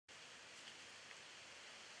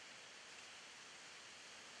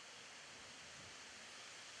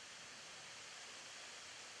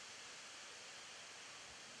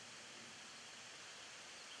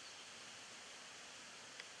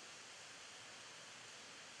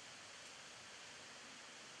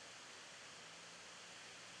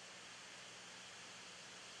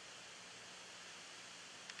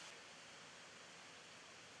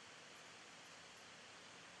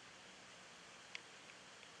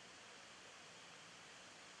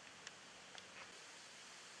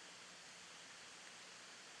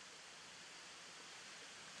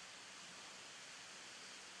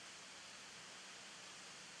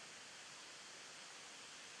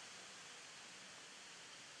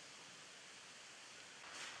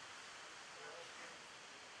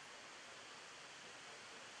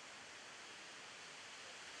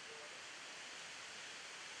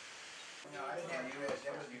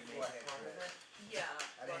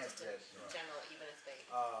just in general, even if they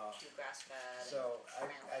do grass fed. So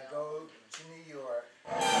I go to New York.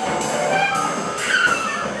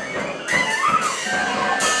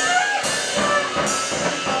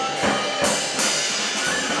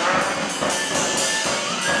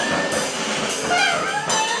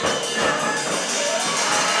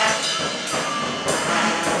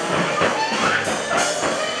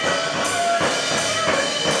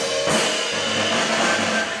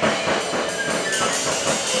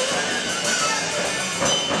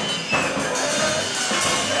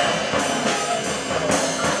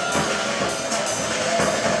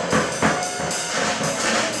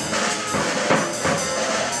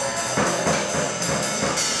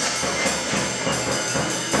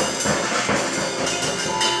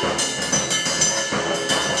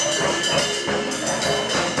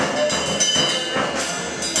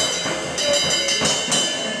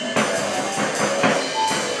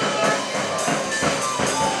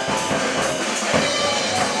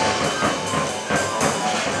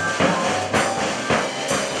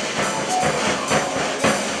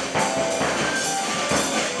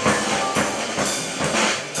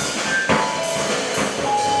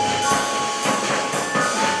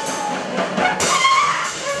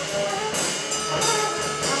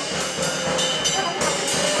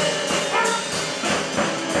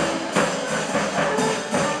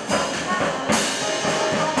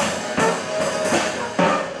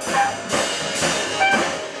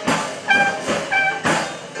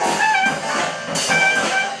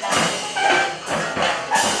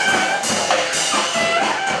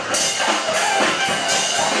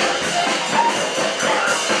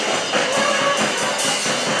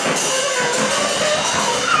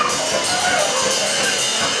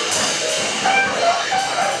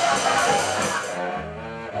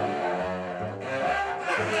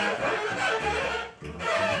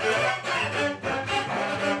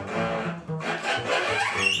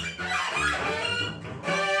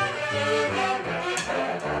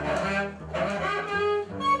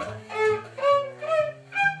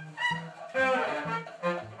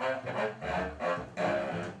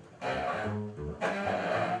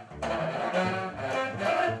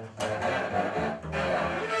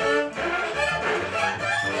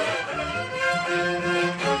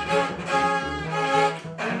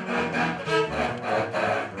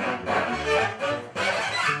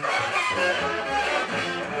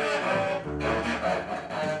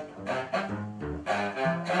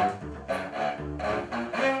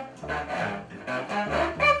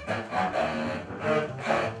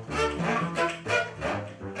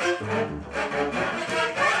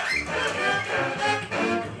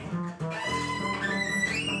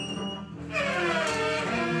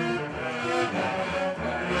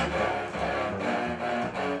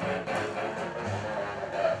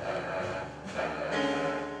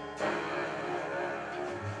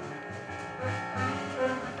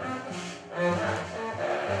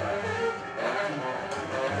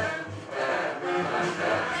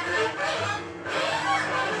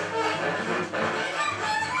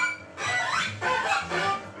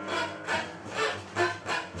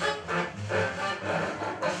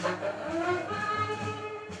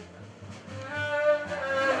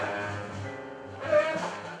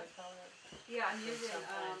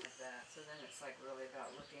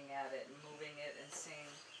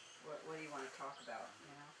 What do you want to talk about,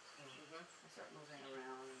 you know? I start moving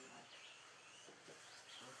around and like,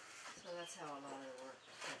 so that's how a lot of the work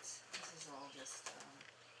fits. This is all just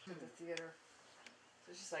the theater.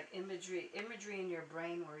 So it's just like imagery in your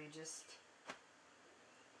brain where you just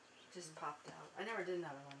popped out. I never did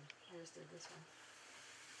another one. I just did this one.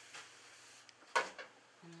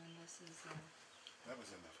 And then this is that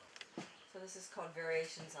was enough. so this is called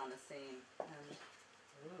Variations on a Theme, and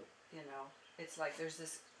you know, it's like there's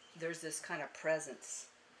this kind of presence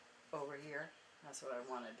over here. That's what I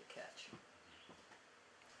wanted to catch.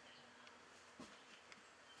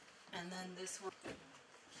 And then this one.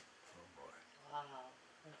 Oh boy. Wow,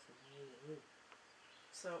 that's amazing.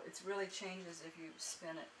 So it really changes if you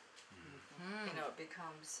spin it. You know, it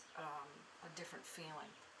becomes a different feeling.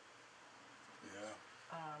 Yeah.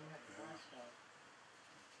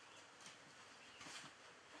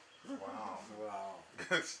 Wow. Wow.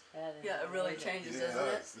 Yeah, it really changes, doesn't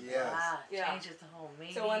it? Yes. Wow, Yeah. changes the whole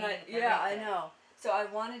meaning. So when I know. So I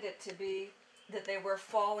wanted it to be that they were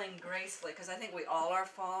falling gracefully, because I think we all are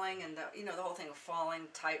falling, and the whole thing of falling,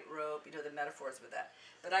 tightrope, the metaphors with that.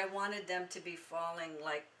 But I wanted them to be falling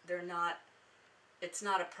like they're not. It's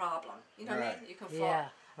not a problem. You know what I mean? You can fall. Yeah,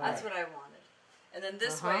 That's what I wanted. And then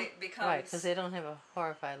this way it becomes right, because they don't have a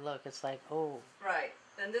horrified look. It's like, oh. Right.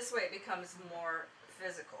 And this way it becomes more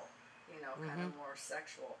physical. you know, kind of more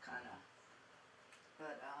sexual kind of.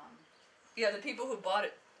 But yeah, the people who bought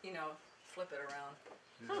it, you know, flip it around.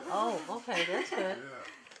 Oh, okay, that's good.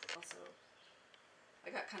 Yeah. Also, I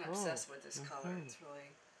got kind of obsessed with this color. It's really,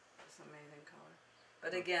 it's an amazing color.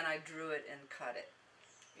 But again, I drew it and cut it.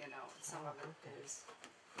 You know, some of it is.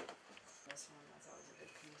 This one I thought was a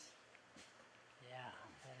good piece. Yeah,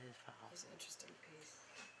 that is It powerful. was an interesting piece.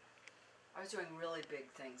 I was doing really big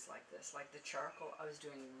things like this, like the charcoal. I was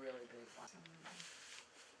doing really big ones.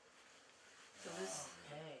 So this,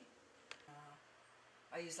 Okay.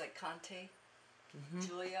 I use like Conte,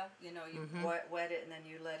 Julia. You know, you wet it and then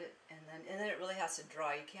you let it, and then it really has to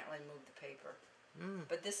dry. You can't really move the paper.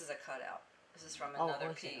 But this is a cutout. This is from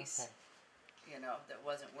another piece. Okay. You know, that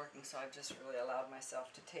wasn't working, so I've just really allowed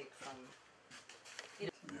myself to take from. You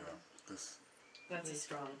know, Yeah. This. that's a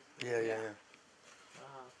strong. Yeah, yeah, yeah.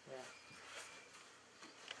 Wow, yeah.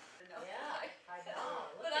 Yeah, I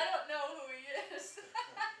know. but I don't know who he is.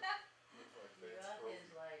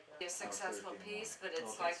 Like, A successful piece, but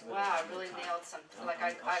it's like, wow, I really nailed something. Like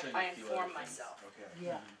I inform myself.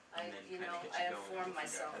 yeah. I inform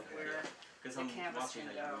myself where Because the I'm canvas watching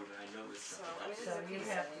can how you go. move and I notice So, stuff. I mean, So you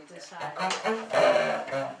have to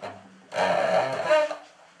decide.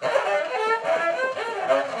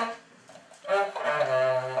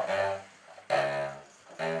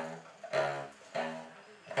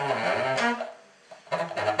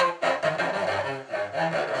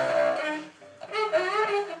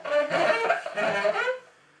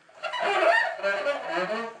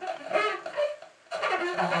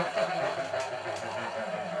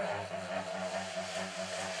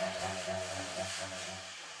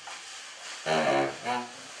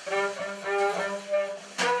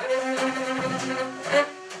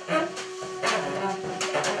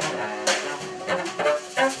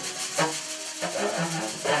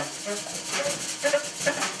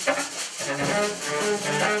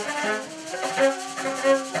 Yeah.